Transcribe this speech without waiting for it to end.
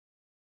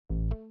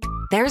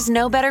There's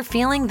no better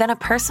feeling than a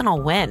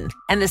personal win,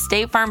 and the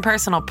State Farm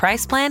Personal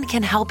Price Plan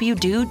can help you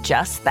do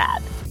just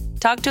that.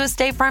 Talk to a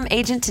State Farm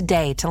agent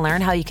today to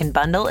learn how you can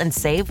bundle and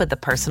save with the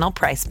Personal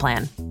Price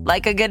Plan.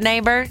 Like a good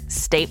neighbor,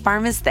 State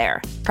Farm is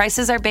there.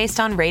 Prices are based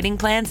on rating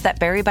plans that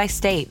vary by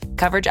state.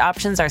 Coverage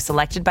options are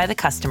selected by the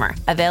customer.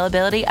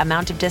 Availability,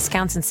 amount of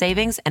discounts and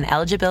savings, and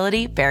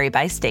eligibility vary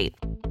by state.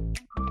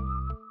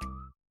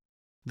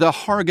 The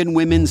Hargan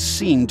women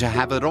seemed to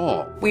have it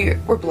all. We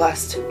were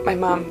blessed. My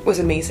mom was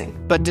amazing.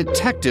 But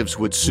detectives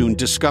would soon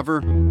discover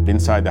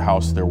inside the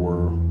house there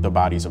were the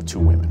bodies of 2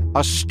 women.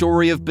 A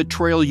story of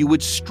betrayal you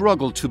would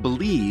struggle to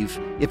believe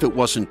if it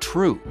wasn't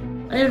true.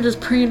 I am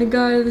just praying to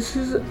God, this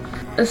is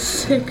a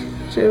sick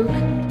joke.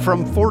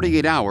 From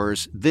 48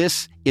 Hours,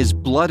 this is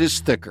Blood is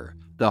Thicker,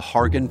 the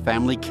Hargan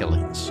Family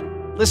Killings.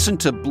 Listen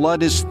to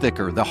Blood is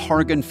Thicker, the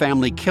Hargan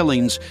Family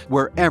Killings,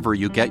 wherever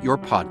you get your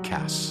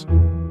podcasts.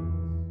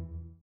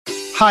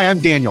 Hi, I'm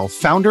Daniel,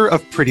 founder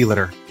of Pretty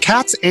Litter.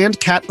 Cats and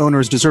cat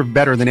owners deserve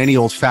better than any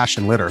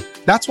old-fashioned litter.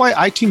 That's why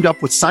I teamed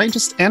up with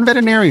scientists and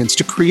veterinarians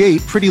to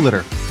create Pretty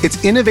Litter.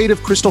 Its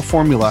innovative crystal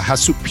formula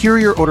has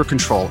superior odor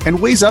control and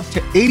weighs up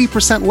to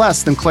 80%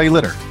 less than clay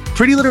litter.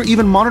 Pretty Litter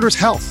even monitors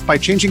health by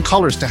changing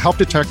colors to help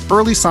detect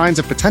early signs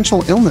of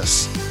potential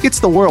illness. It's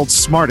the world's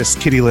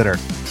smartest kitty litter.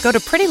 Go to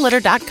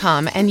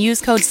prettylitter.com and use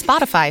code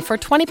SPOTIFY for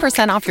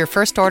 20% off your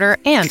first order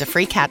and a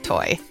free cat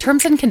toy.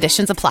 Terms and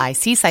conditions apply.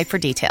 See site for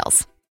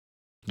details.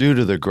 Due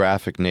to the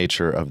graphic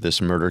nature of this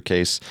murder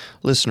case,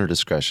 listener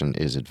discretion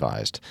is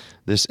advised.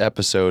 This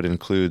episode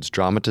includes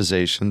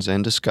dramatizations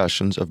and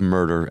discussions of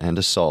murder and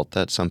assault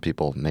that some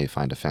people may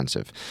find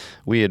offensive.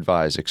 We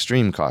advise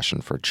extreme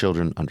caution for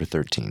children under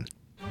 13.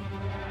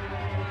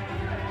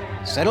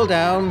 Settle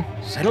down,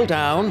 settle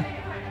down.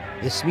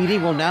 This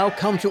meeting will now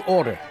come to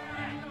order.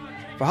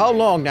 For how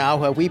long now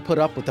have we put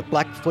up with the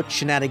Blackfoot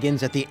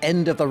shenanigans at the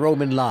end of the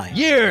Roman line?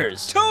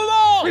 Years! Too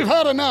long! We've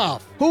had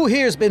enough! Who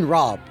here's been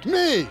robbed?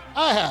 Me!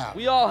 I have!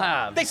 We all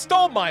have. They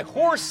stole my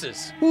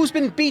horses! Who's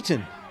been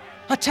beaten?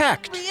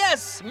 Attacked?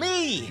 Yes,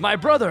 me! My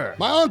brother!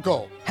 My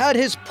uncle! Had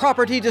his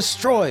property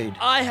destroyed?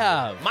 I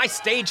have. My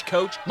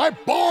stagecoach! My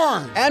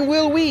barn! And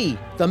will we,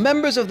 the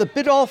members of the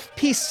Biddulph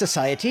Peace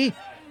Society,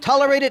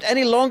 tolerate it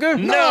any longer?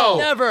 No!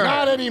 Never!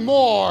 Not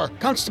anymore!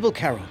 Constable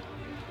Carroll,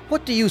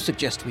 what do you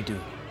suggest we do?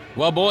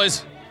 Well,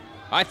 boys,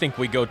 I think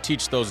we go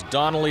teach those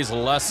Donnellys a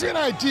lesson. Good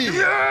idea!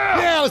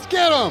 Yeah, let's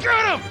get them!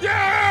 Get them!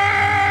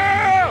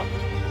 Yeah!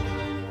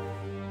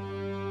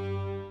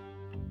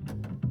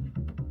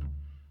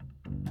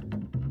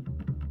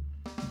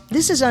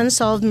 This is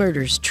Unsolved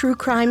Murders, True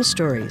Crime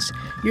Stories.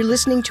 You're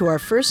listening to our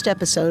first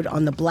episode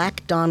on the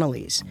Black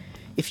Donnellys.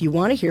 If you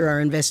want to hear our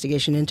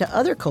investigation into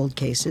other cold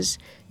cases,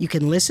 you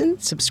can listen,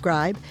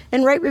 subscribe,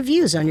 and write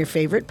reviews on your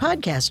favorite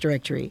podcast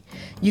directory.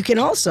 You can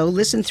also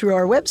listen through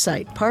our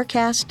website,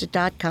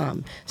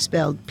 parcast.com,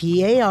 spelled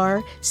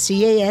Parcast.com.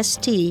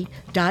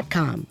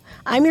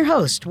 I'm your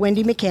host,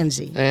 Wenndy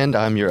McKenzie. And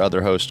I'm your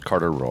other host,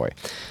 Carter Roy.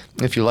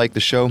 If you like the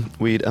show,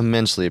 we'd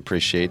immensely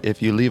appreciate if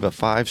you leave a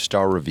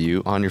 5-star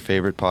review on your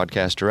favorite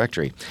podcast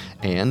directory.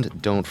 And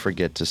don't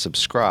forget to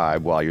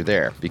subscribe while you're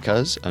there,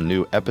 because a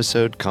new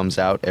episode comes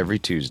out every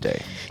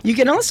Tuesday. You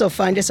can also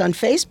find us on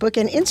Facebook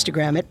and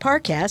Instagram at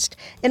Parcast,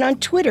 and on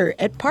Twitter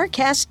at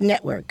Parcast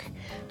Network.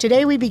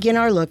 Today we begin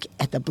our look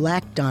at the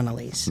Black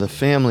Donnellys. The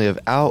family of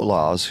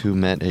outlaws who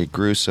met a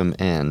gruesome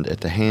end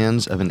at the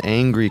hands of an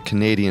angry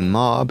Canadian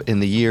mob in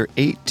the year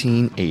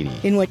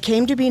 1880. In what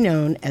came to be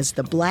known as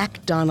the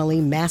Black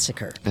Donnelly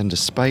Massacre. And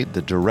despite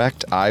the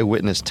direct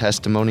eyewitness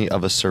testimony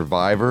of a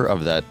survivor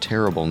of that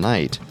terrible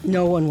night,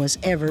 no one was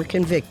ever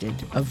convicted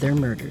of their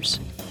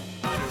murders.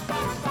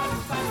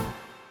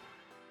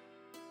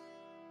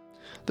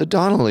 The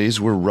Donnellys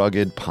were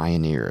rugged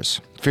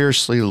pioneers,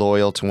 fiercely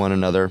loyal to one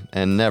another,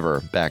 and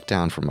never backed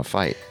down from a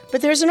fight.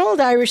 But there's an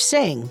old Irish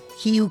saying,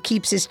 he who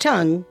keeps his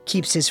tongue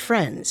keeps his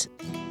friends.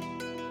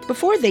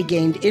 Before they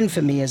gained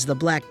infamy as the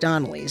Black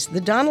Donnellys,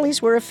 the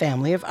Donnellys were a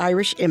family of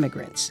Irish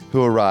immigrants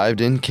who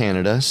arrived in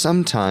Canada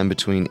sometime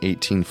between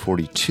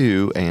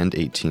 1842 and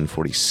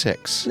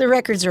 1846. The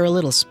records are a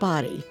little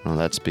spotty. Well,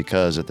 that's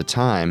because at the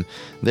time,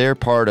 their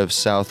part of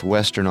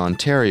southwestern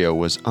Ontario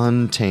was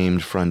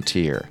untamed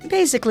frontier.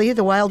 Basically,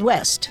 the Wild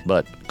West.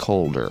 But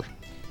colder.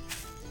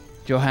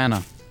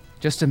 Johanna,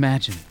 just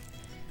imagine.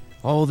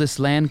 All this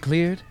land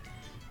cleared,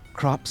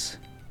 crops,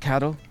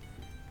 cattle,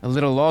 a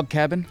little log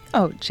cabin.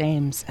 Oh,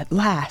 James, at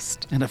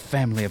last. And a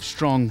family of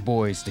strong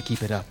boys to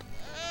keep it up.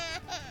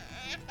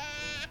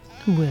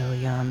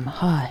 William,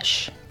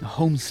 hush. A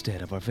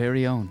homestead of our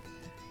very own.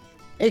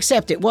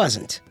 Except it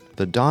wasn't.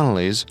 The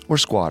Donnellys were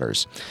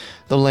squatters.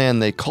 The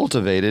land they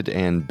cultivated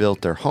and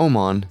built their home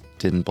on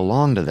didn't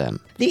belong to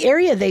them. The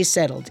area they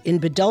settled in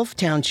Biddulph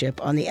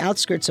Township on the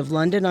outskirts of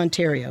London,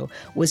 Ontario,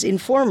 was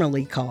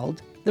informally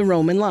called the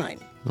Roman Line.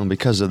 Well,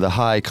 because of the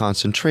high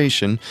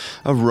concentration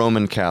of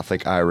Roman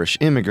Catholic Irish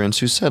immigrants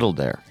who settled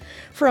there.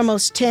 For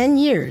almost 10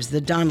 years,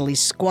 the Donnellys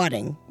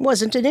squatting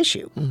wasn't an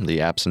issue. The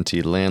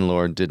absentee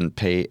landlord didn't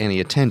pay any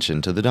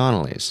attention to the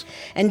Donnellys.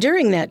 And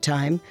during that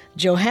time,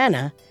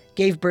 Johanna,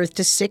 gave birth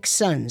to 6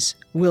 sons: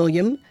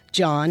 William,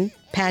 John,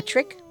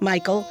 Patrick,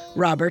 Michael,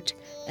 Robert,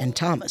 and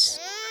Thomas.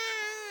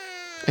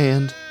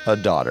 And a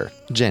daughter,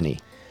 Jenny.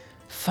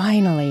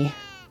 Finally.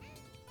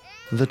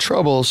 The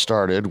trouble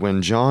started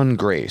when John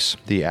Grace,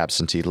 the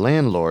absentee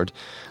landlord,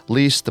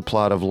 leased the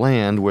plot of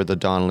land where the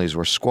Donnellys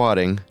were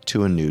squatting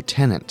to a new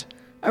tenant.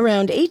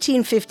 Around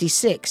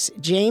 1856,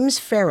 James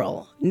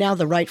Farrell, now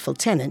the rightful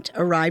tenant,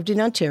 arrived in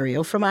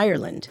Ontario from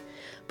Ireland,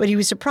 but he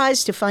was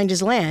surprised to find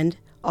his land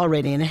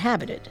already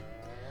inhabited.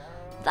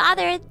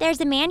 Father,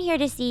 there's a man here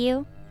to see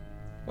you.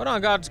 What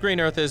on God's green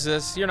earth is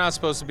this? You're not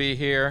supposed to be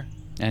here.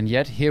 And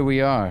yet here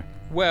we are.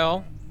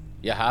 Well,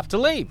 you have to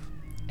leave.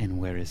 And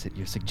where is it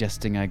you're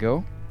suggesting I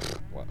go?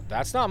 Well,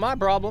 that's not my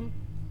problem.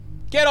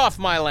 Get off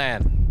my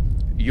land.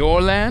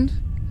 Your land?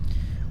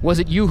 Was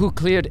it you who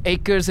cleared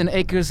acres and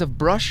acres of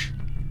brush?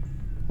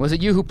 Was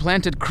it you who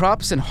planted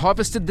crops and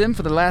harvested them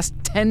for the last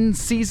 10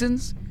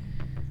 seasons?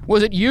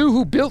 Was it you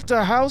who built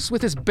a house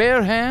with his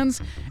bare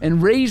hands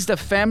and raised a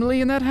family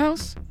in that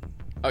house?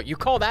 Oh, you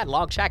call that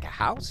log shack a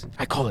house?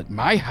 I call it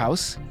my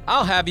house.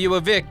 I'll have you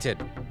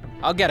evicted.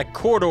 I'll get a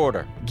court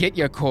order. Get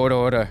your court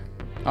order.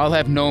 I'll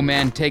have no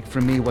man take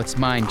from me what's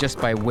mine just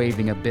by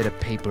waving a bit of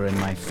paper in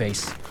my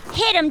face.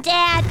 Hit him,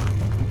 Dad!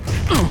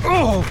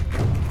 Oh!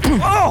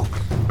 Oh!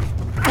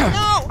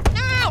 No!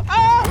 No!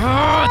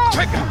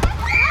 Oh!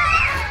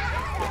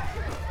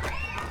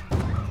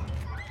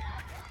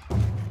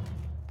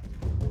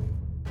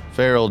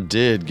 Farrell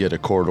did get a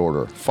court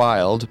order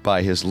filed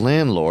by his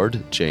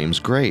landlord, James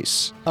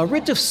Grace. A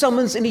writ of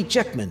summons and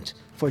ejectment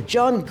for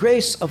John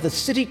Grace of the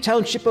City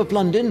Township of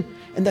London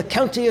in the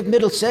County of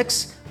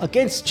Middlesex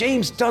against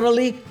James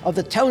Donnelly of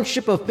the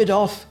Township of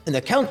Biddulph in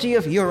the County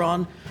of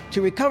Huron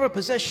to recover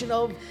possession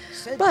of...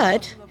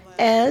 But,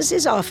 as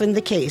is often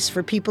the case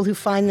for people who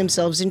find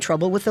themselves in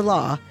trouble with the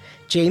law,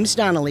 James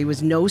Donnelly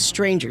was no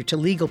stranger to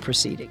legal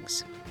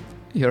proceedings.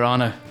 Your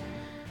Honor,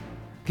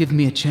 give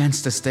me a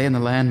chance to stay in the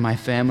land my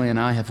family and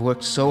I have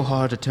worked so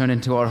hard to turn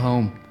into our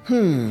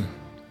home.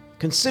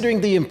 Considering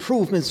the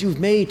improvements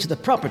you've made to the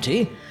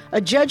property... A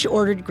judge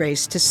ordered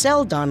Grace to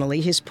sell Donnelly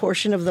his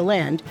portion of the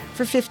land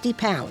for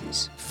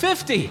 £50.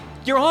 50?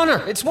 Your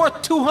Honor, it's worth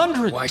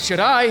 200. Why should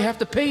I have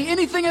to pay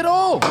anything at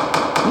all?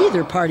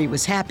 Neither party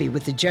was happy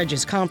with the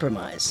judge's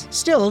compromise.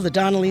 Still, the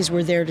Donnellys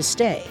were there to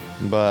stay.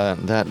 But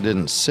that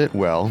didn't sit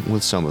well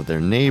with some of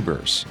their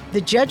neighbors. The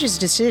judge's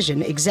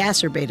decision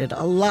exacerbated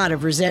a lot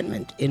of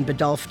resentment in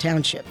Biddulph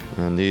Township.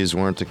 And these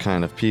weren't the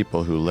kind of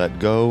people who let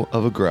go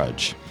of a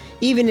grudge.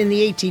 Even in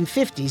the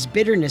 1850s,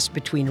 bitterness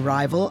between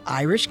rival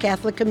Irish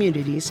Catholic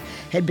communities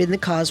had been the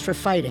cause for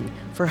fighting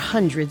for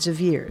hundreds of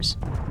years.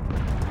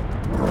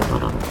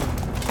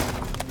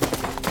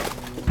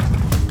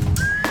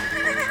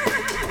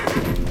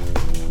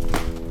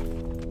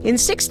 In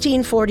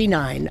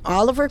 1649,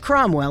 Oliver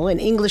Cromwell, an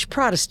English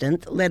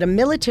Protestant, led a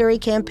military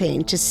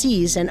campaign to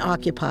seize and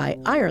occupy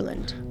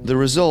Ireland. The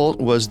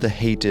result was the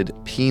hated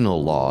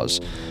penal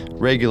laws,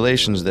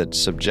 regulations that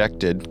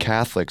subjected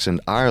Catholics in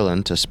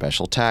Ireland to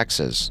special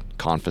taxes,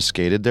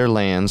 confiscated their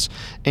lands,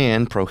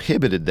 and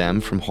prohibited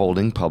them from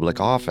holding public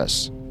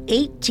office.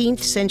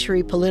 18th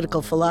century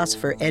political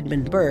philosopher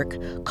Edmund Burke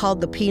called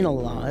the penal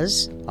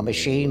laws a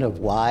machine of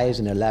wise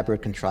and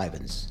elaborate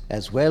contrivance,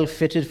 as well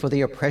fitted for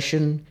the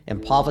oppression,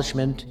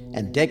 impoverishment,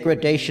 and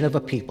degradation of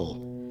a people,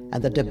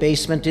 and the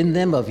debasement in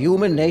them of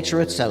human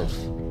nature itself,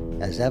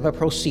 as ever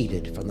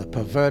proceeded from the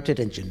perverted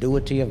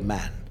ingenuity of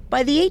man.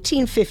 By the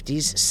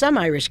 1850s, some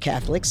Irish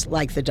Catholics,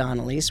 like the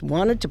Donnellys,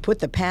 wanted to put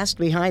the past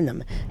behind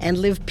them and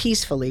live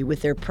peacefully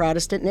with their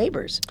Protestant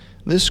neighbors.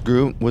 This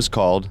group was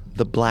called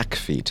the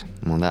Blackfeet.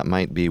 Well, that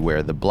might be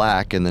where the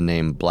black in the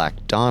name Black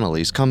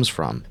Donnellys comes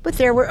from. But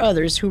there were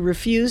others who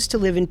refused to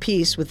live in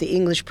peace with the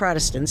English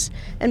Protestants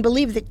and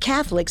believed that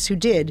Catholics who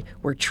did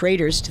were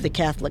traitors to the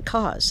Catholic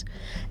cause,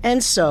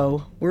 and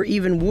so were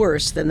even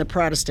worse than the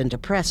Protestant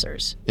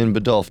oppressors. In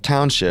Biddulph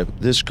Township,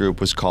 this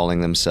group was calling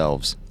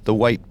themselves the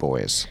White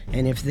Boys.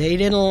 And if they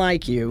didn't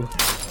like you...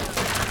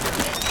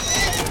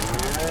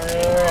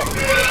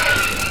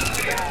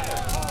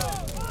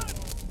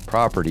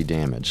 Property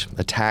damage,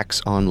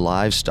 attacks on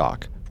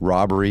livestock,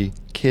 robbery,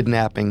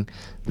 kidnapping,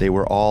 they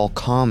were all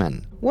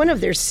common. One of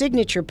their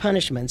signature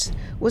punishments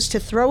was to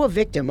throw a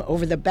victim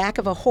over the back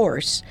of a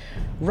horse,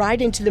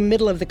 ride into the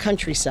middle of the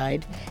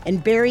countryside,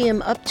 and bury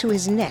him up to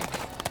his neck.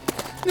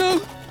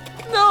 No!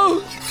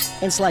 No!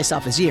 And slice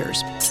off his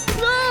ears.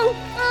 No!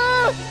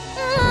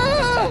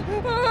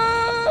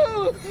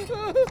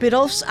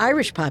 Biddulph's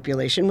Irish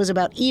population was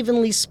about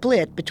evenly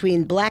split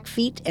between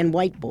Blackfeet and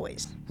White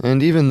Boys.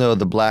 And even though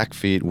the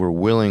Blackfeet were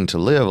willing to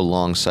live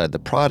alongside the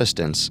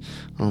Protestants,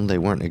 well, they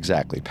weren't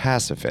exactly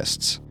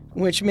pacifists.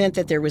 Which meant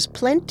that there was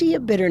plenty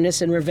of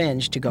bitterness and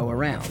revenge to go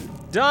around.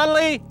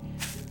 Donnelly,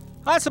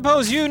 I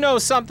suppose you know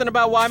something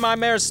about why my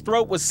mare's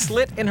throat was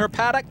slit in her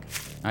paddock?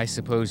 I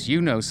suppose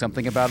you know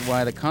something about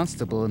why the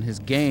constable and his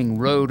gang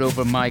rode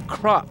over my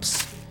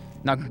crops.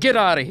 Now get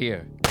out of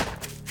here.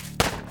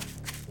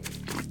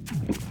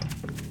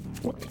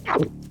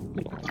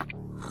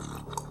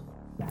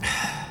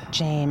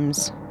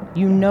 James,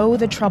 You know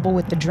the trouble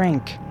with the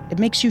drink. It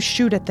makes you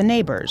shoot at the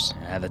neighbors.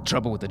 The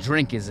trouble with the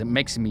drink is it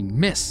makes me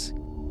miss.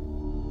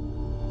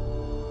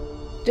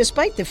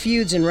 Despite the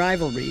feuds and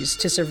rivalries,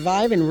 to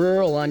survive in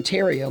rural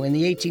Ontario in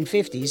the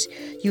 1850s,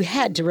 you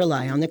had to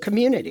rely on the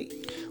community.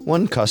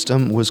 One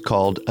custom was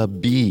called a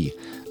bee,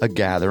 a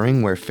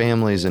gathering where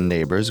families and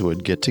neighbors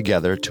would get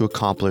together to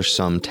accomplish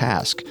some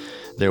task.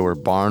 There were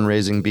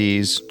barn-raising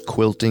bees,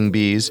 quilting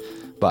bees,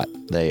 but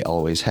they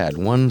always had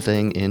one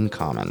thing in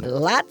common.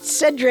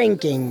 Lots of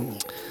drinking.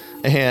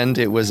 And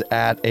it was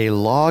at a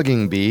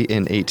logging bee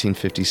in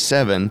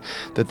 1857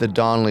 that the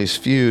Donnellys'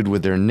 feud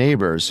with their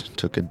neighbors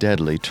took a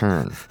deadly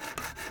turn.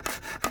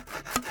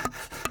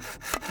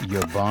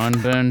 Your barn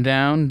burned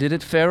down, did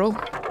it, Farrell?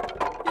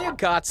 You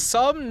got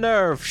some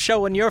nerve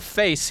showing your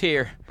face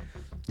here.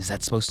 Is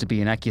that supposed to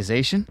be an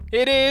accusation?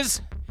 It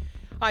is.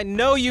 I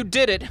know you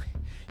did it.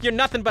 You're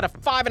nothing but a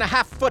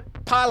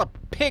 5.5-foot pile of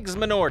pig's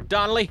manure,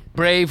 Donnelly.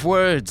 Brave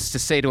words to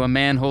say to a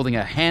man holding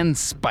a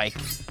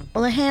handspike.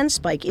 Well, a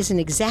handspike isn't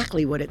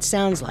exactly what it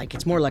sounds like.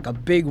 It's more like a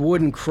big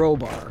wooden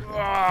crowbar.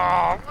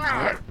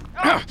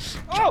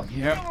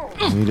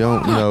 We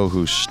don't know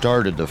who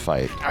started the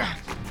fight,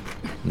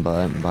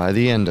 but by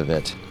the end of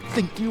it...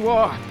 Think you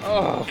are.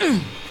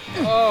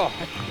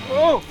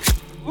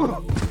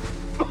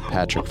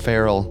 Patrick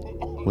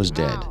Farrell was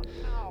dead,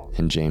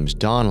 and James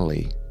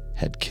Donnelly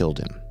had killed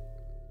him.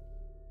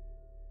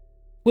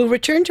 We'll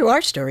return to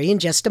our story in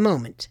just a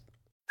moment.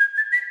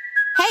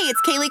 Hey,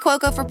 it's Kaylee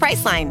Cuoco for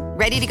Priceline.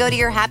 Ready to go to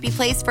your happy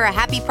place for a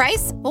happy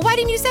price? Well, why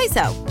didn't you say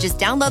so? Just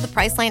download the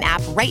Priceline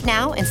app right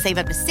now and save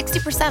up to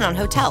 60% on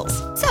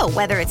hotels. So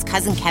whether it's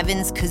Cousin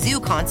Kevin's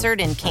Kazoo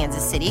Concert in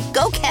Kansas City,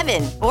 go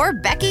Kevin, or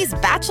Becky's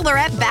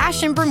Bachelorette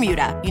Bash in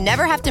Bermuda, you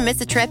never have to miss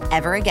a trip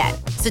ever again.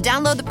 So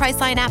download the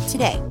Priceline app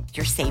today.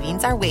 Your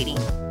savings are waiting.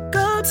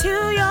 Go to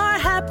your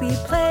happy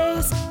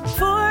place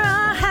for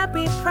a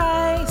happy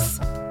price.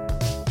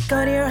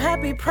 Go to your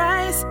happy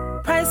price,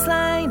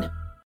 Priceline.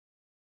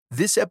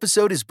 This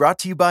episode is brought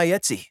to you by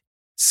Etsy.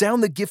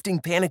 Sound the gifting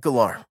panic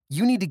alarm.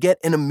 You need to get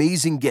an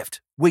amazing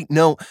gift. Wait,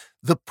 no,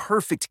 the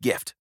perfect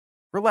gift.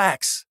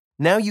 Relax.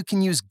 Now you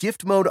can use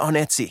gift mode on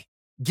Etsy.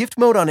 Gift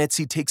mode on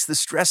Etsy takes the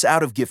stress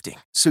out of gifting,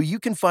 so you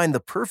can find the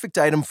perfect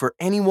item for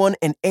anyone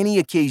and any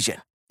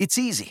occasion. It's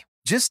easy.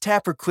 Just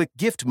tap or click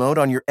gift mode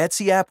on your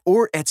Etsy app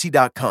or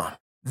Etsy.com.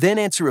 Then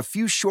answer a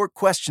few short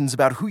questions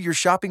about who you're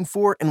shopping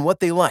for and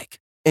what they like.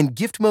 And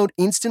gift mode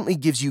instantly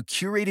gives you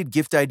curated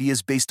gift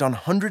ideas based on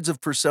hundreds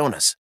of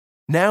personas.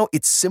 Now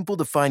it's simple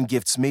to find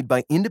gifts made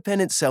by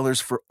independent sellers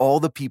for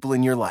all the people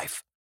in your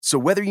life. So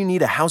whether you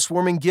need a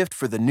housewarming gift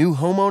for the new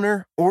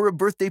homeowner or a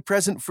birthday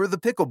present for the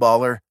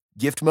pickleballer,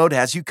 gift mode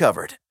has you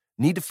covered.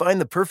 Need to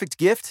find the perfect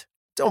gift?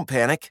 Don't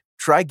panic.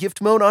 Try gift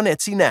mode on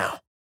Etsy now.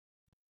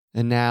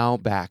 And now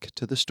back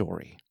to the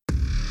story.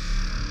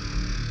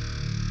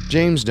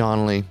 James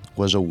Donnelly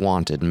was a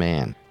wanted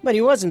man. But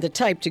he wasn't the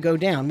type to go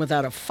down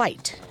without a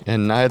fight.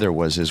 And neither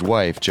was his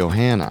wife,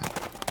 Johanna.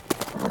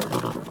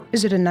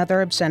 Is it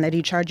another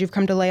obscenity charge you've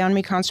come to lay on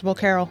me, Constable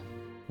Carroll?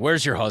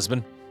 Where's your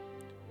husband?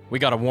 We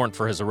got a warrant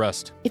for his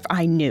arrest. If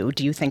I knew,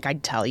 do you think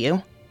I'd tell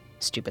you?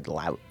 Stupid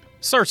lout.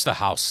 Search the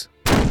house.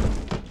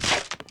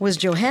 Was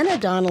Johanna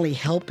Donnelly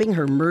helping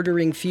her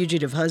murdering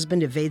fugitive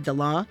husband evade the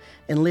law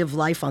and live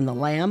life on the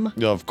lam?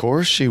 Of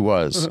course she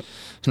was.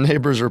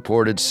 Neighbors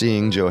reported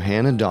seeing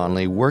Johanna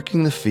Donnelly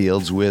working the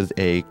fields with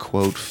a,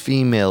 quote,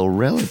 female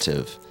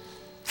relative.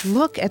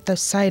 Look at the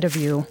sight of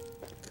you.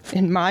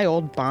 In my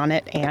old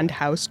bonnet and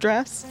house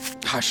dress.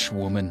 Hush,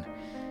 woman.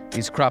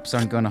 These crops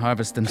aren't going to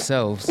harvest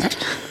themselves.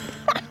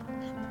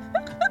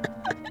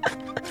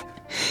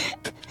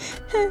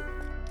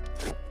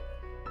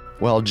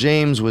 While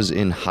James was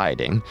in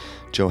hiding,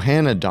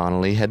 Johanna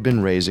Donnelly had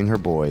been raising her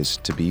boys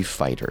to be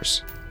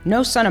fighters.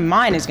 No son of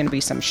mine is going to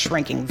be some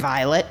shrinking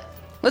violet.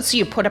 Let's see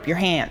you put up your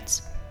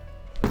hands.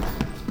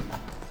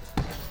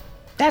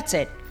 That's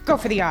it. Go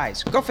for the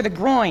eyes. Go for the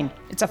groin.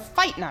 It's a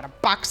fight, not a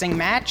boxing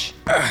match.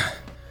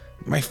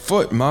 My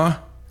foot, Ma.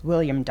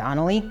 William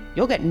Donnelly,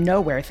 you'll get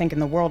nowhere thinking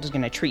the world is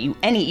going to treat you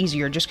any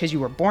easier just because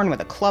you were born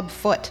with a club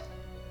foot.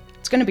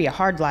 It's going to be a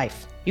hard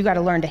life. You got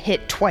to learn to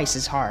hit twice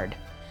as hard.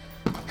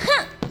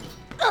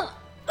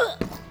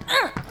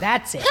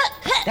 That's it.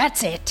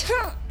 That's it.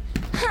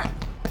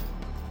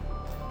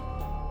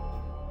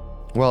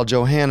 While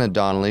Johanna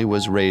Donnelly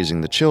was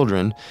raising the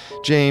children,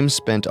 James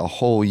spent a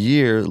whole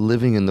year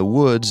living in the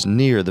woods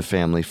near the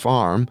family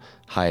farm,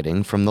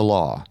 hiding from the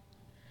law.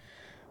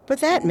 But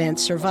that meant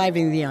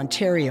surviving the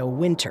Ontario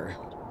winter.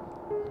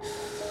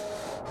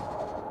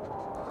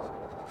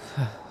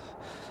 I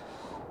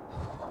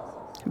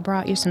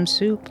brought you some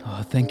soup.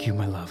 Oh, thank you,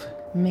 my love.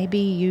 Maybe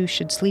you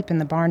should sleep in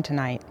the barn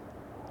tonight.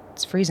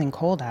 It's freezing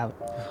cold out.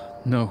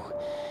 No,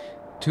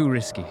 too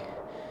risky.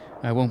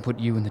 I won't put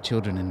you and the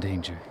children in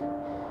danger.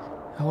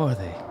 How are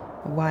they?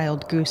 A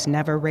wild goose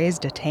never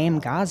raised a tame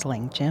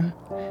gosling, Jim.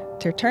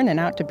 They're turning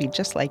out to be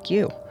just like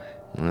you.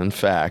 In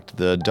fact,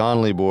 the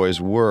Donnelly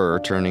boys were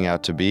turning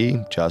out to be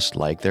just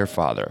like their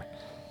father.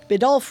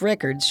 Biddulph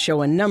records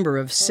show a number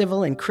of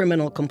civil and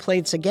criminal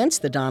complaints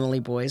against the Donnelly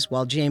boys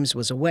while James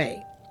was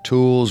away.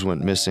 Tools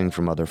went missing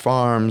from other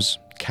farms,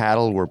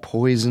 cattle were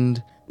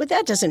poisoned. But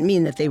that doesn't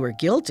mean that they were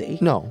guilty.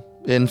 No.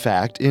 In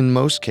fact, in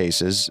most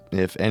cases,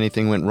 if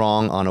anything went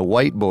wrong on a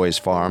white boy's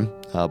farm,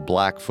 a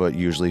Blackfoot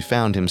usually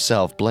found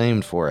himself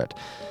blamed for it.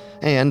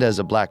 And as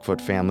a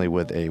Blackfoot family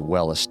with a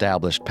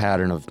well-established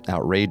pattern of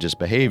outrageous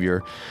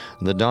behavior,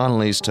 the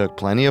Donnellys took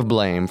plenty of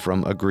blame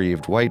from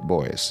aggrieved white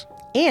boys.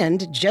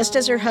 And, just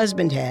as her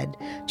husband had,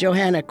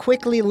 Johanna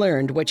quickly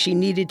learned what she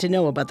needed to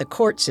know about the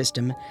court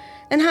system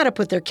and how to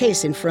put their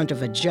case in front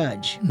of a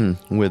judge.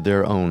 With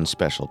their own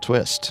special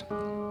twist.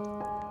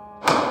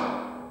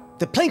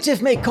 The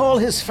plaintiff may call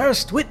his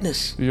first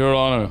witness. Your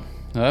Honor,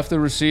 after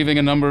receiving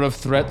a number of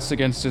threats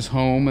against his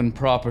home and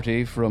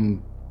property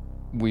from,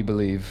 we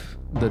believe,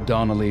 the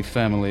Donnelly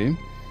family,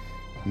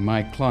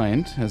 my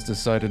client has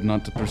decided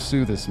not to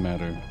pursue this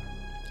matter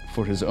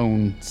for his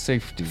own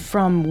safety.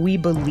 From, we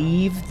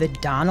believe, the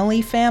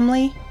Donnelly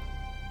family?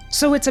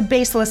 So it's a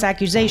baseless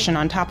accusation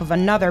on top of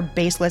another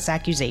baseless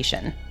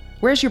accusation.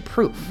 Where's your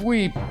proof?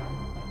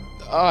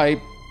 I'll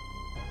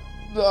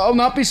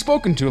not be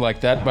spoken to like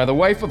that by the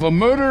wife of a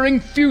murdering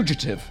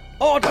fugitive.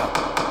 Order!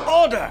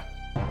 Order!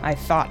 I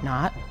thought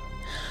not.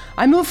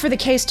 I move for the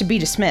case to be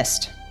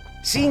dismissed.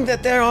 Seeing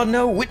that there are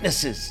no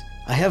witnesses,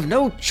 I have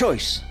no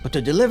choice but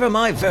to deliver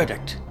my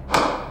verdict.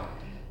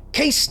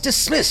 Case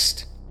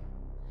dismissed.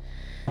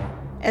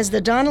 As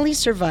the Donnellys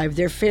survived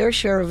their fair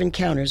share of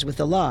encounters with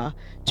the law,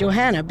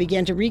 Johanna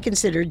began to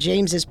reconsider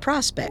James's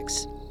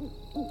prospects.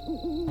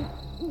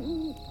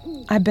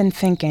 I've been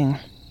thinking.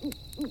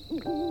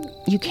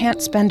 You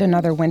can't spend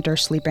another winter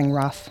sleeping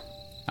rough.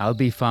 I'll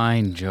be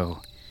fine, Joe.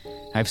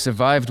 I've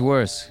survived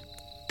worse.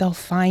 They'll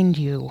find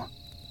you.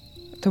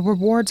 The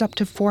reward's up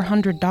to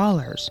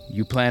 $400.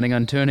 You planning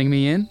on turning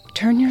me in?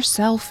 Turn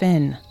yourself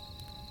in.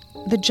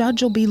 The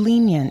judge will be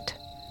lenient.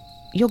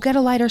 You'll get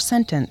a lighter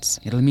sentence.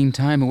 It'll mean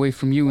time away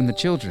from you and the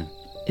children.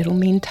 It'll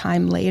mean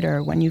time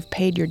later when you've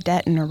paid your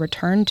debt and are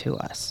returned to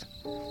us.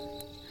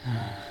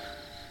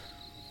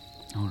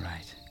 All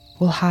right.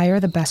 We'll hire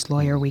the best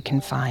lawyer we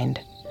can find.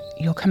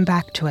 You'll come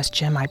back to us,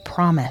 Jim, I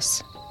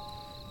promise.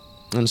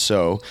 And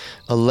so,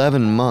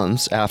 11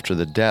 months after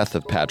the death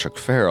of Patrick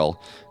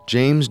Farrell,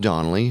 James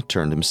Donnelly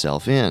turned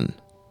himself in.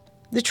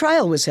 The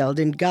trial was held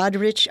in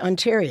Goderich,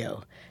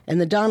 Ontario,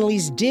 and the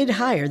Donnellys did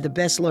hire the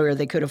best lawyer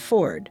they could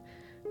afford.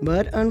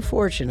 But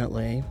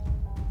unfortunately...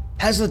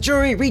 Has the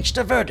jury reached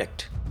a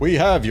verdict? We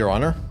have, Your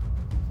Honor.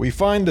 We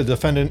find the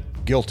defendant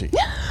guilty.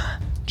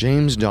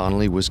 James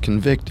Donnelly was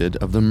convicted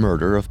of the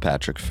murder of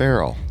Patrick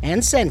Farrell.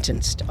 And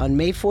sentenced on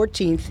May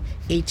 14th,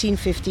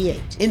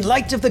 1858. In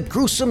light of the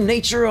gruesome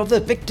nature of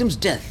the victim's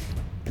death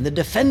and the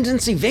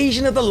defendant's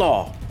evasion of the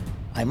law,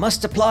 I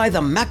must apply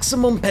the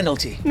maximum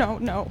penalty.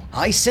 No.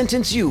 I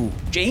sentence you,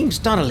 James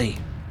Donnelly,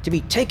 to be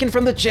taken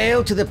from the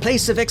jail to the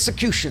place of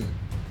execution,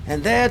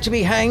 and there to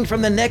be hanged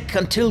from the neck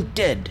until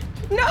dead.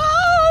 No!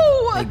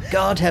 May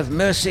God have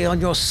mercy on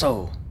your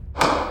soul.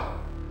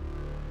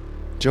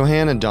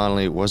 Johanna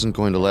Donnelly wasn't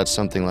going to let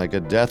something like a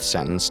death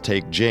sentence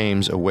take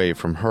James away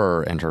from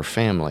her and her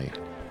family.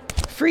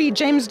 Free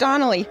James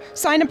Donnelly.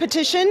 Sign a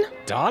petition.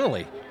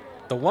 Donnelly?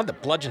 The one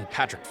that bludgeoned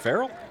Patrick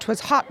Farrell?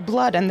 'Twas hot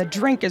blood and the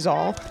drink is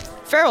all.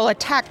 Farrell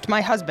attacked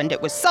my husband.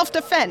 It was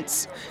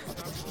self-defense.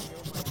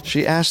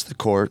 She asked the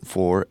court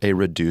for a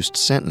reduced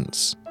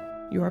sentence.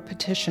 Your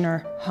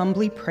petitioner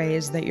humbly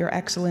prays that Your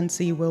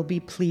Excellency will be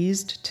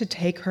pleased to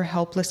take her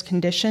helpless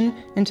condition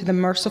into the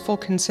merciful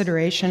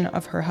consideration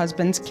of her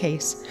husband's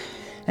case,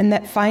 and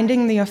that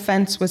finding the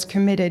offense was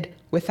committed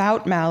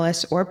without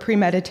malice or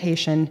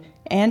premeditation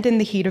and in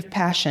the heat of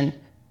passion,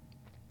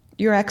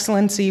 Your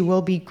Excellency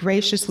will be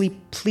graciously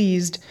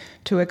pleased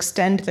to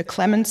extend the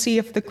clemency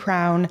of the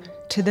Crown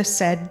to the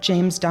said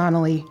James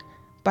Donnelly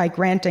by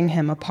granting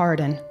him a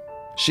pardon.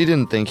 She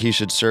didn't think he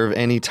should serve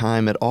any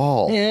time at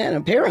all. Yeah, and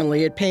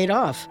apparently it paid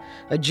off.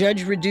 A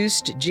judge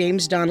reduced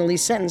James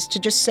Donnelly's sentence to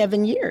just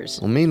 7 years.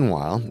 Well,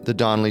 meanwhile, the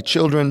Donnelly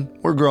children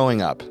were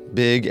growing up,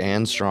 big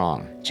and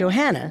strong.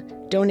 Johanna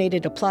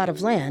donated a plot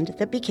of land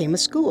that became a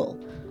school.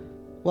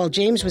 While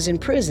James was in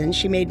prison,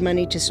 she made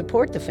money to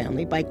support the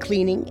family by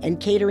cleaning and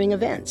catering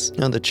events.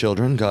 Now, the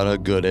children got a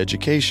good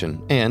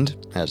education and,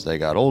 as they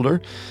got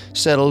older,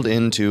 settled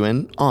into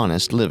an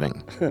honest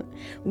living.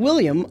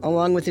 William,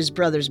 along with his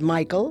brothers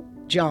Michael,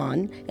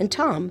 John, and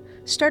Tom,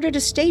 started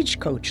a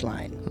stagecoach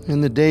line.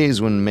 In the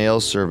days when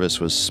mail service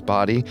was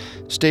spotty,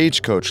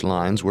 stagecoach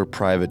lines were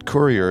private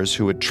couriers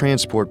who would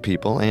transport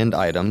people and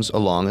items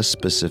along a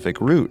specific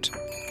route.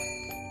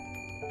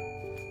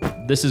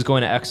 This is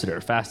going to Exeter,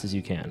 fast as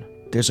you can.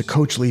 There's a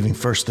coach leaving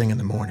first thing in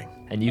the morning.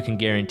 And you can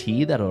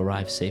guarantee that it'll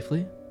arrive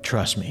safely?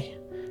 Trust me,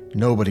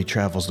 nobody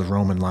travels the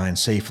Roman line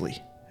safely,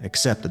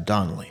 except the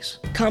Donnellys.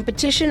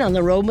 Competition on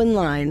the Roman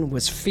line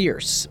was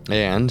fierce.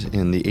 And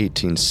in the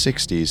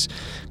 1860s,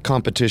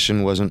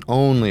 competition wasn't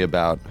only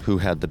about who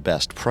had the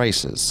best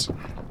prices.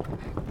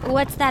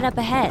 What's that up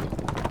ahead?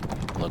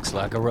 Looks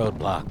like a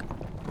roadblock.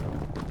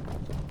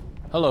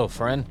 Hello,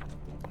 friend.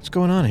 What's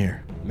going on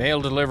here?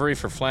 Mail delivery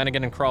for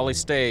Flanagan and Crawley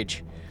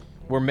Stage.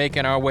 We're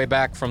making our way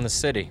back from the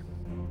city.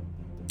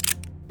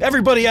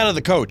 Everybody out of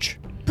the coach!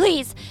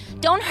 Please,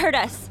 don't hurt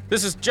us.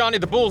 This is Johnny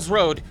the Bull's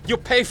road. You'll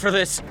pay for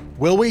this.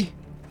 Will we?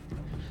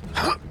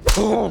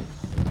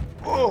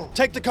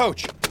 Take the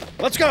coach.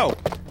 Let's go!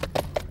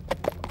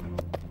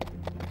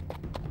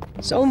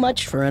 So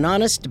much for an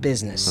honest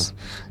business.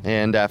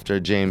 And after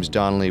James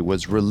Donnelly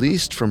was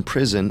released from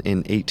prison in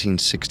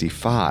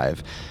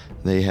 1865,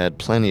 they had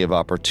plenty of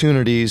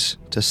opportunities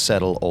to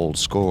settle old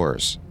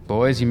scores.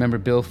 Boys, you remember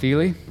Bill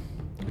Feely,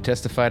 who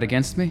testified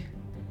against me?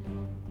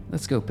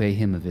 Let's go pay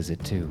him a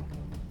visit, too.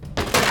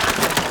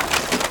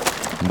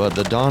 But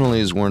the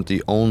Donnellys weren't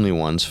the only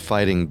ones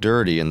fighting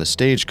dirty in the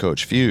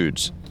stagecoach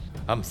feuds.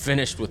 I'm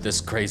finished with this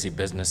crazy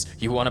business.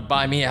 You want to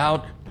buy me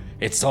out?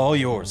 It's all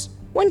yours.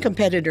 One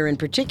competitor in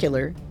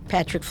particular,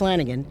 Patrick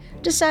Flanagan,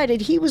 decided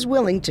he was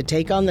willing to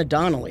take on the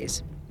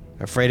Donnellys.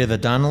 Afraid of the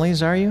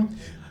Donnellys, are you?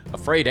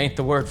 Afraid ain't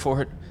the word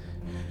for it.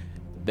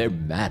 They're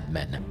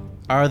madmen.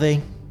 Are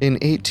they? In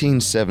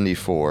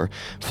 1874,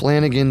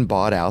 Flanagan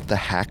bought out the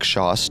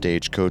Hackshaw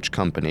Stagecoach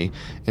Company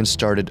and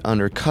started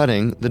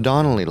undercutting the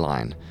Donnelly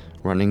line,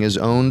 running his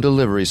own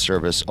delivery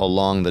service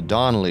along the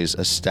Donnellys'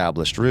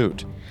 established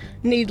route.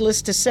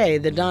 Needless to say,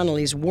 the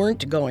Donnellys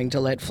weren't going to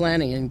let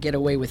Flanagan get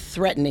away with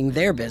threatening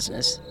their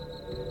business.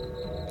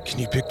 Can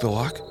you pick the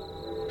lock?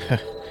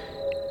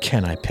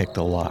 Can I pick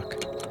the lock?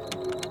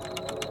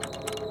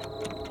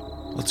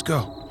 Let's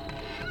go.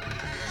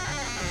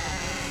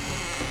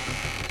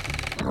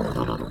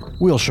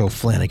 We'll show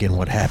Flanagan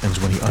what happens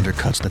when he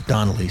undercuts the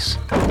Donnellys.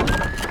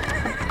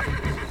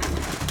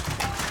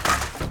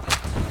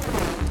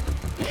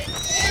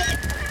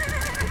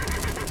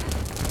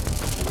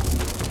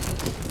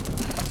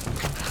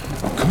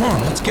 Come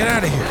on, let's get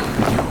out of here.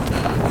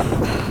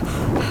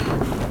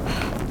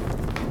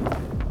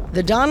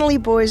 The Donnelly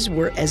boys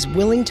were as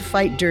willing to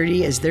fight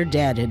dirty as their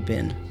dad had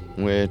been.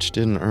 Which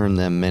didn't earn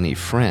them many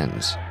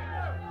friends.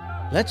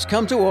 Let's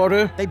come to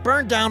order. They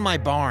burned down my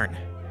barn.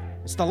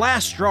 It's the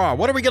last straw.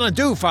 What are we gonna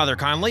do, Father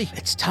Conley?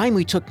 It's time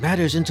we took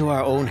matters into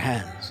our own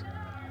hands.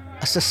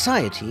 A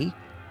society,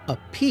 a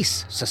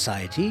peace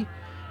society,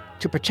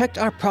 to protect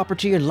our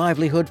property and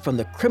livelihood from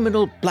the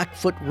criminal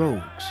Blackfoot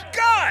rogues.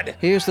 God!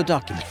 Here's the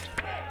document.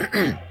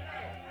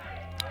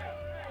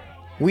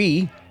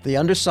 We, the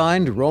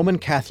undersigned Roman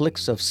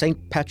Catholics of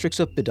St. Patrick's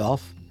of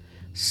Biddulph,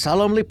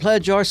 solemnly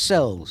pledge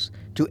ourselves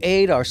to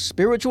aid our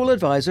spiritual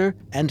advisor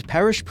and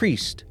parish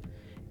priest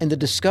in the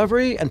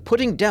discovery and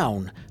putting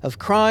down of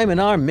crime in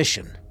our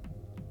mission.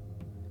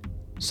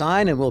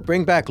 Sign and we'll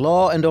bring back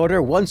law and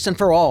order once and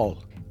for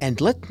all.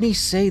 And let me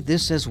say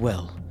this as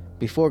well,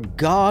 before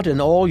God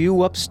and all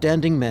you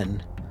upstanding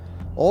men,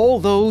 all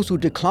those who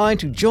decline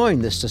to join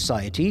this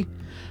society,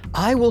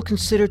 I will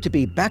consider to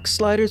be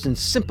backsliders and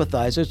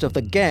sympathizers of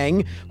the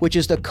gang which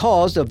is the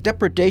cause of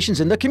depredations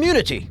in the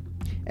community.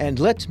 And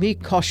let me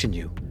caution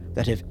you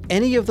that if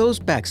any of those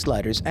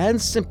backsliders and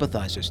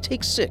sympathizers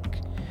take sick,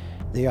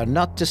 they are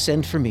not to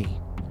send for me.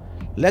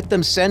 Let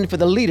them send for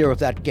the leader of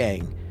that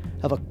gang,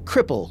 of a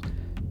cripple,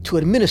 to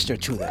administer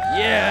to them.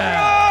 Yeah!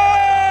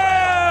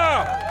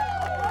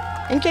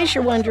 In case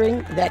you're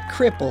wondering, that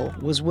cripple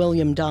was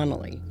William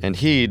Donnelly. And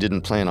he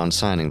didn't plan on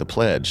signing the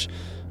pledge,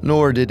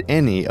 nor did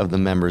any of the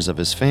members of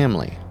his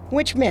family.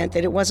 Which meant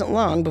that it wasn't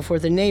long before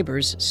the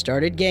neighbors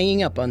started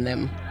ganging up on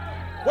them.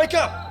 Wake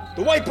up!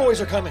 The white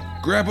boys are coming!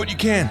 Grab what you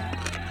can.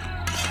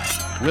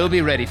 We'll be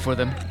ready for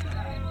them.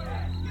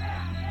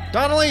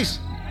 Donnellys,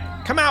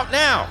 come out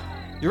now!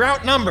 You're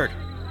outnumbered.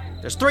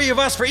 There's 3 of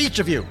us for each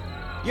of you.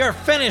 You're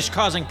finished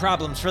causing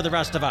problems for the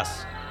rest of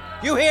us.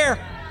 You hear?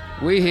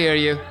 We hear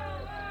you,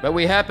 but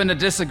we happen to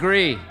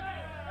disagree.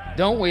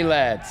 Don't we,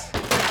 lads?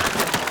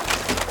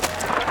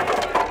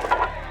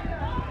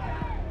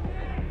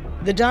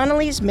 The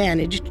Donnellys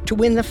managed to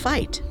win the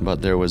fight.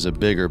 But there was a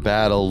bigger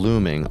battle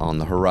looming on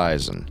the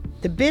horizon.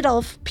 The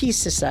Biddulph Peace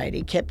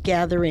Society kept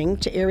gathering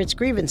to air its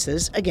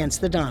grievances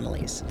against the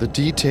Donnellys. The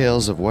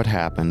details of what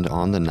happened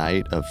on the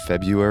night of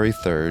February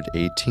 3rd,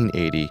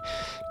 1880,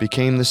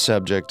 became the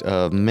subject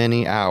of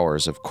many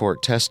hours of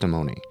court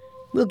testimony.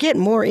 We'll get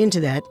more into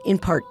that in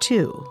part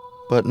 2.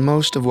 But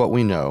most of what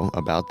we know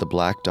about the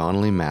Black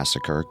Donnelly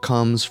Massacre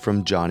comes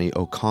from Johnny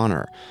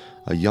O'Connor,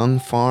 a young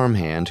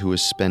farmhand who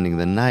was spending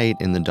the night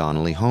in the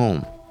Donnelly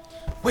home.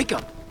 Wake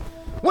up!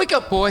 Wake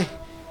up, boy!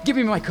 Give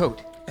me my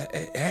coat.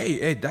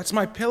 Hey, that's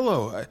my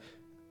pillow.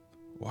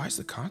 Why is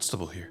the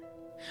constable here?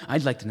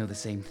 I'd like to know the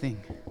same thing.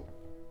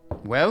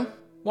 Well?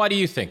 Why do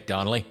you think,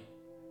 Donnelly?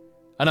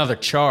 Another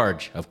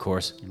charge, of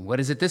course. And what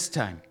is it this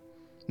time?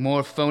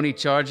 More phony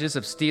charges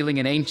of stealing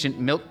an ancient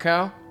milk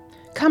cow?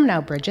 Come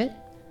now, Bridget.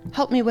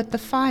 Help me with the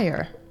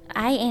fire.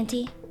 Aye,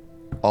 Auntie.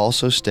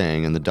 Also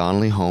staying in the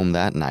Donnelly home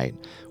that night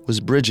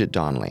was Bridget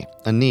Donnelly,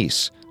 a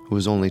niece who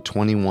was only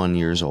 21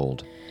 years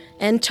old.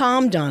 And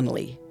Tom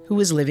Donnelly, who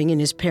was living in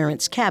his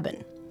parents'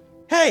 cabin.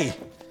 Hey!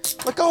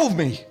 Let go of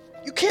me!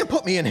 You can't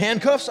put me in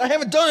handcuffs. I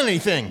haven't done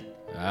anything.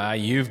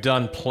 You've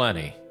done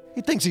plenty.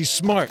 He thinks he's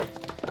smart.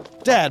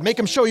 Dad, make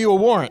him show you a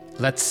warrant.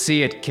 Let's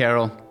see it,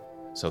 Carol.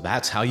 So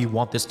that's how you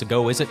want this to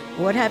go, is it?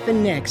 What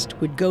happened next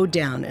would go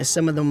down as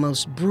some of the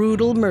most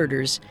brutal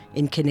murders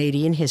in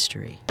Canadian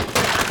history.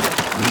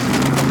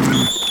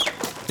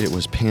 It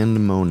was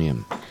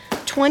pandemonium.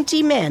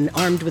 20 men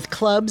armed with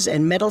clubs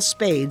and metal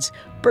spades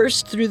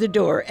burst through the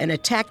door and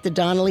attacked the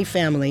Donnelly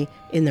family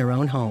in their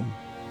own home.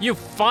 You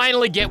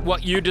finally get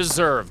what you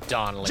deserve,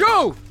 Donnelly.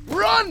 Joe,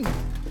 run!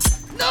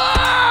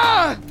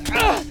 Ah!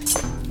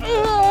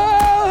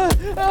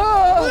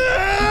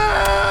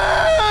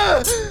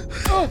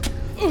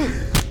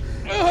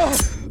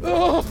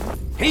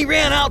 He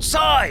ran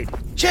outside!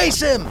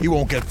 Chase him! He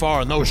won't get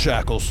far in those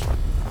shackles.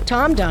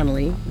 Tom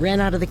Donnelly ran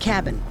out of the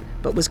cabin,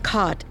 but was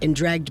caught and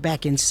dragged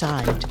back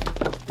inside.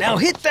 Now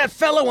hit that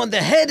fellow on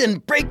the head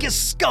and break his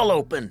skull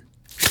open.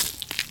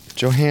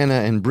 Johanna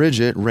and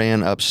Bridget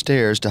ran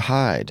upstairs to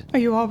hide. Are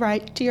you all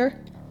right, dear?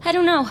 I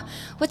don't know.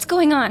 What's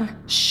going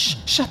on? Shh,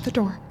 shut the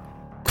door.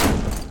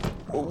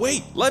 Oh,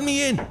 wait, let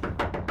me in.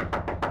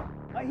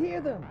 I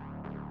hear them.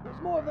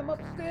 There's more of them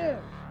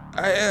upstairs.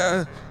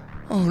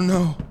 Oh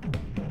no.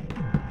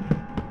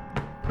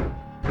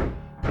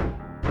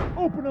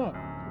 Open up,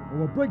 or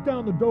we'll break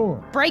down the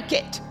door. Break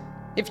it.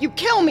 If you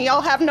kill me,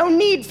 I'll have no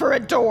need for a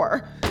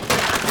door.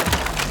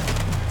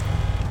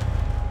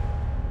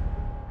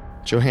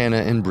 Johanna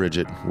and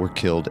Bridget were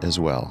killed as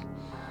well.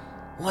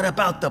 What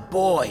about the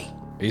boy?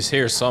 He's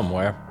here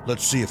somewhere.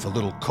 Let's see if a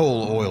little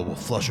coal oil will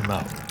flush him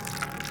out.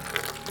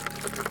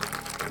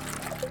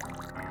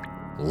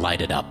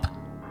 Light it up.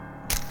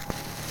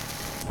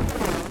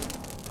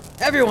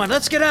 Everyone,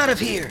 let's get out of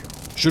here.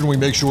 Shouldn't we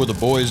make sure the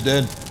boy's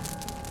dead?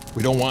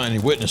 We don't want any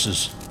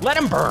witnesses. Let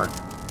him burn.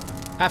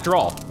 After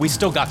all, we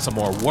still got some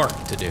more work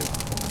to do.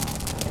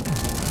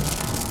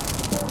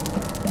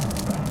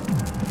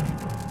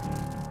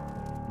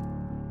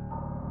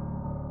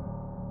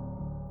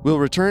 We'll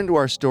return to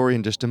our story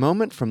in just a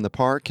moment from the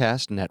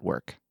Parcast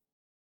Network.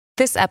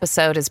 This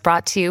episode is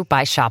brought to you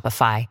by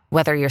Shopify.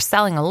 Whether you're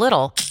selling a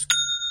little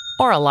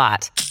or a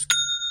lot,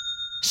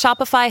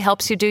 Shopify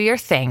helps you do your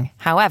thing,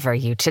 however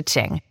you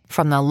cha-ching.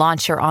 From the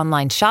launch your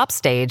online shop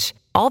stage,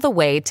 all the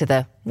way to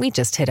the we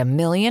just hit 1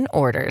 million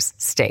orders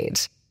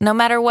stage. No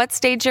matter what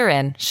stage you're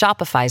in,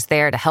 Shopify's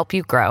there to help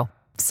you grow.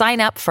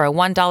 Sign up for a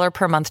 $1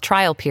 per month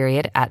trial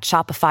period at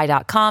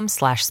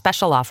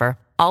shopify.com/special offer,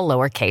 all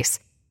lowercase.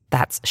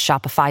 That's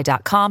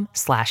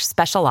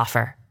shopify.com/special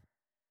offer.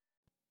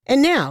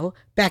 And now,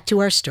 back to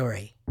our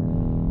story.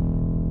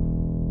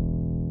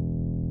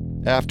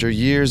 After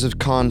years of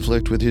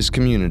conflict with his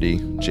community,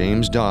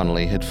 James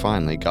Donnelly had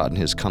finally gotten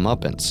his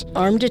comeuppance.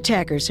 Armed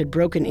attackers had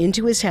broken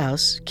into his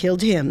house,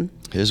 killed him,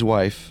 his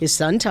wife, his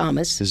son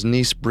Thomas, his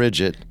niece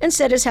Bridget, and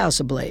set his house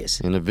ablaze.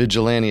 In a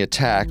vigilante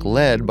attack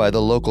led by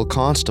the local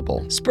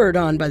constable, spurred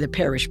on by the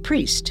parish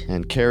priest,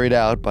 and carried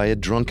out by a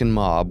drunken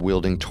mob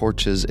wielding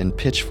torches and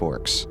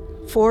pitchforks.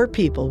 4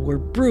 people were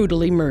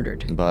brutally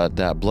murdered. But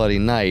that bloody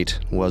night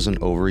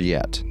wasn't over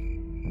yet.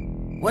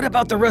 What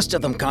about the rest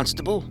of them,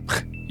 Constable?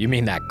 You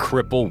mean that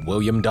cripple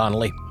William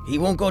Donnelly? He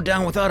won't go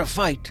down without a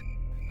fight.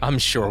 I'm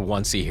sure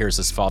once he hears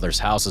his father's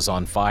house is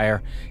on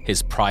fire,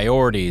 his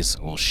priorities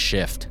will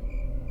shift.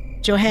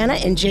 Johanna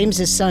and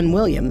James's son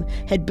William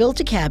had built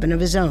a cabin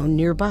of his own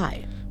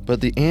nearby.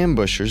 But the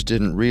ambushers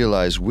didn't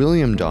realize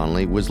William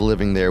Donnelly was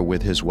living there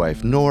with his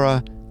wife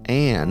Nora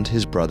and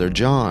his brother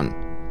John.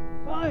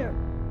 Fire!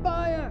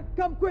 Fire!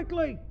 Come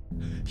quickly!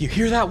 You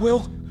hear that, Will?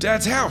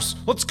 Dad's house.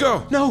 Let's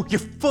go. No, your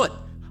foot.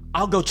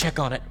 I'll go check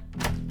on it.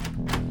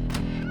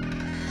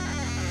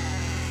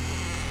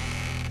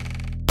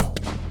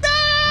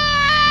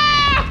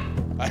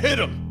 I hit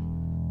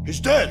him. He's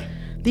dead.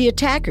 The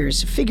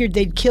attackers figured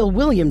they'd kill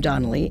William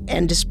Donnelly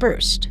and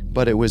dispersed.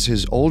 But it was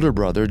his older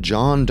brother,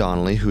 John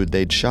Donnelly, who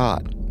they'd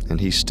shot, and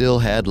he still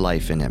had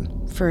life in him.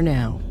 For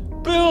now.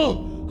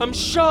 Bill, I'm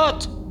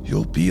shot.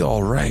 You'll be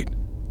all right.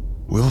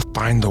 We'll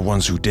find the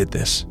ones who did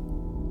this.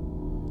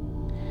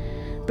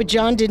 But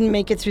John didn't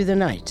make it through the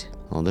night.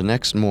 Well, the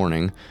next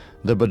morning,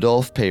 the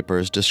Badolf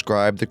papers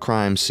described the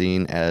crime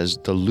scene as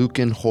the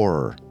Lucan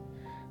Horror.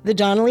 The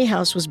Donnelly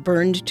house was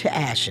burned to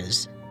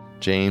ashes.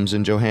 James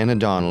and Johanna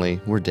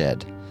Donnelly were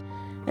dead.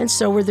 And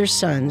so were their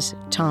sons,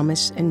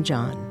 Thomas and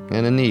John.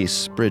 And a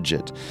niece,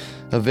 Bridget,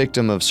 a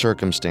victim of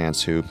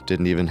circumstance who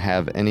didn't even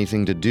have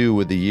anything to do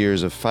with the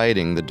years of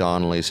fighting the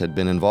Donnellys had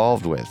been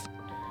involved with.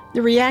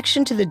 The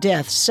reaction to the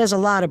deaths says a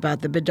lot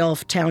about the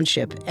Badolf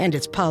Township and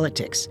its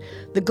politics.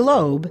 The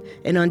Globe,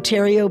 an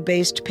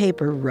Ontario-based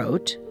paper,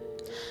 wrote,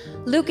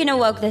 Lucan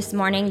awoke this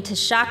morning to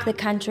shock the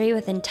country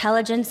with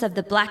intelligence of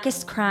the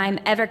blackest crime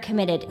ever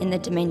committed in the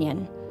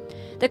Dominion.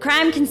 The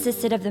crime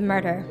consisted of the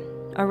murder,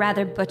 or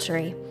rather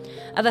butchery,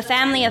 of a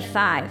family of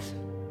 5,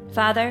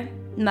 father,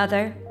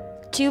 mother,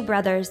 2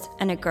 brothers,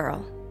 and a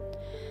girl.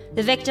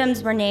 The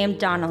victims were named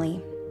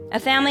Donnelly, a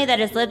family that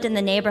has lived in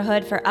the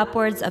neighborhood for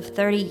upwards of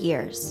 30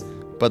 years.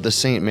 But the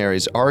St.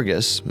 Mary's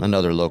Argus,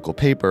 another local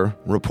paper,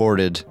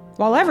 reported,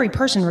 While every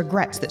person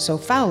regrets that so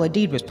foul a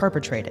deed was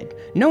perpetrated,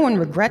 no one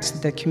regrets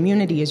that the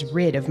community is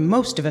rid of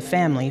most of a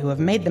family who have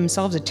made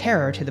themselves a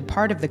terror to the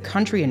part of the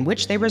country in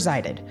which they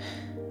resided.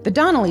 The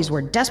Donnellys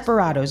were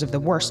desperados of the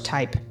worst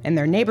type, and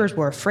their neighbors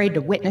were afraid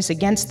to witness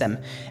against them,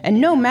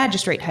 and no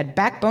magistrate had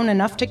backbone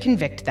enough to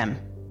convict them.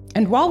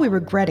 And while we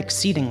regret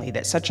exceedingly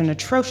that such an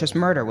atrocious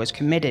murder was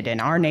committed in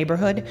our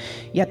neighborhood,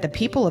 yet the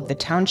people of the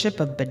township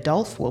of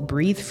Badulf will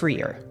breathe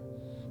freer.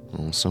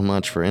 Well, so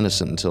much for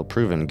innocent until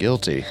proven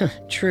guilty.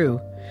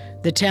 True.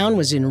 The town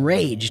was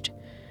enraged.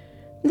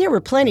 There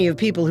were plenty of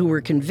people who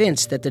were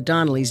convinced that the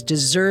Donnellys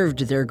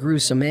deserved their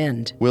gruesome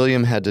end.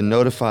 William had to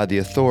notify the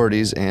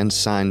authorities and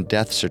sign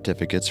death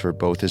certificates for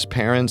both his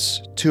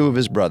parents, 2 of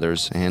his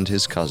brothers, and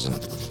his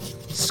cousin.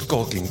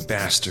 Skulking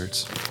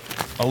bastards.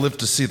 I'll live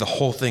to see the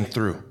whole thing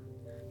through.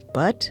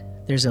 But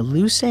there's a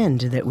loose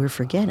end that we're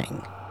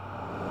forgetting.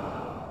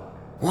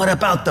 What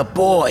about the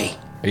boy?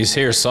 He's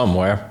here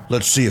somewhere.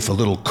 Let's see if a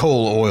little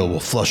coal oil will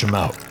flush him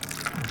out.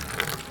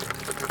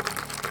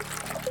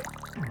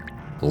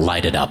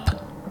 Light it up.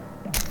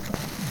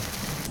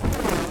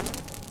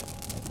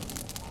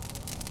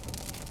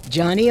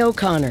 Johnny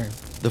O'Connor.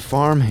 The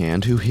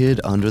farmhand who hid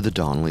under the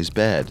Donnellys'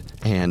 bed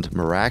and,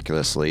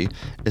 miraculously,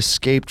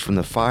 escaped from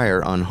the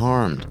fire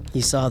unharmed.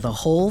 He saw the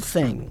whole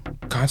thing.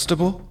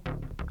 Constable?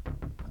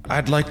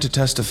 I'd like to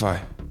testify.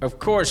 Of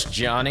course,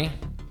 Johnny.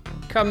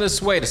 Come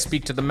this way to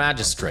speak to the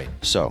magistrate.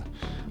 So,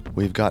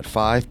 we've got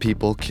 5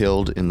 people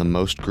killed in the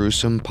most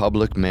gruesome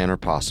public manner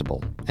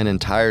possible. An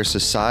entire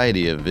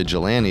society of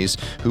vigilantes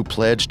who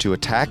pledged to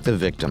attack the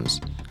victims.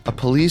 A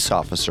police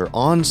officer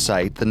on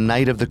site the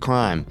night of the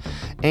crime.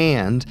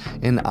 And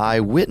an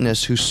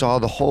eyewitness who saw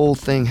the whole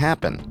thing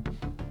happen.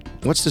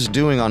 What's this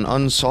doing on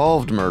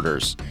unsolved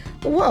murders?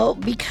 Well,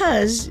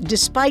 because,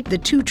 despite the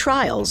 2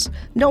 trials,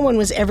 no one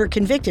was ever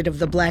convicted of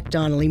the Black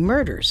Donnelly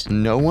murders.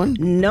 No one?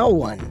 No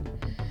one.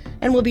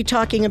 And we'll be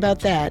talking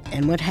about that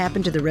and what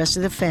happened to the rest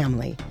of the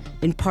family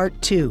in Part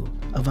 2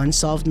 of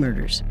Unsolved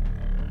Murders.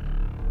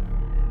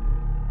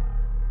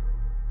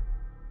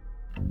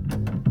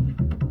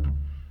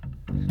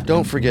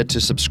 Don't forget to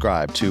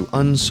subscribe to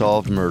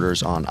Unsolved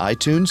Murders on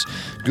iTunes,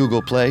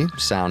 Google Play,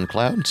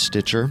 SoundCloud,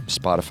 Stitcher,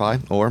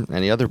 Spotify, or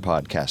any other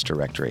podcast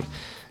directory.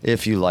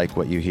 If you like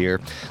what you hear,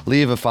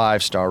 leave a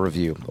 5-star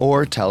review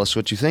or tell us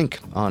what you think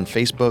on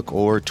Facebook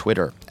or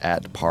Twitter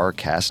at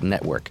Parcast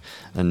Network.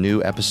 A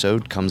new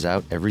episode comes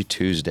out every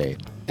Tuesday.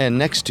 And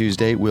next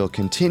Tuesday, we'll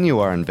continue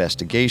our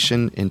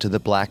investigation into the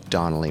Black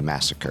Donnelly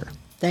Massacre.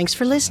 Thanks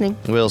for listening.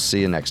 We'll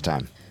see you next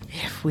time.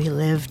 If we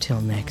live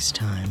till next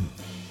time.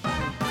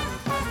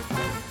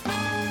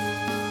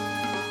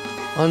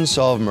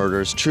 Unsolved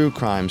Murders True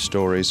Crime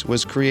Stories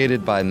was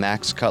created by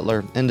Max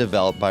Cutler and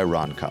developed by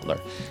Ron Cutler.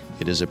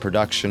 It is a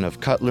production of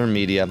Cutler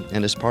Media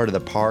and is part of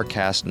the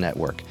Parcast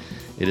Network.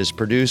 It is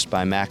produced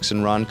by Max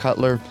and Ron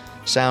Cutler,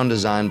 sound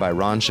designed by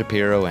Ron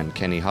Shapiro and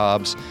Kenny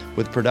Hobbs,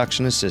 with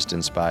production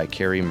assistance by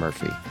Carrie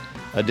Murphy.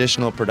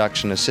 Additional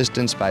production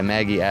assistance by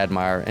Maggie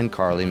Admire and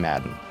Carly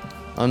Madden.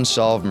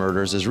 Unsolved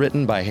Murders is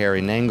written by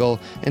Harry Nangle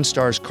and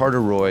stars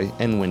Carter Roy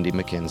and Wenndy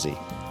McKenzie.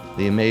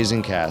 The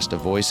amazing cast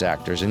of voice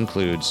actors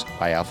includes,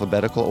 by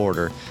alphabetical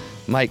order,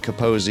 Mike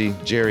Capozzi,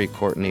 Jerry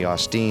Courtney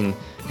Austin,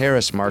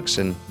 Harris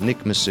Markson, Nick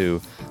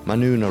Massou,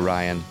 Manu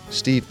Narayan,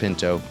 Steve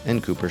Pinto,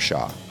 and Cooper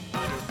Shaw.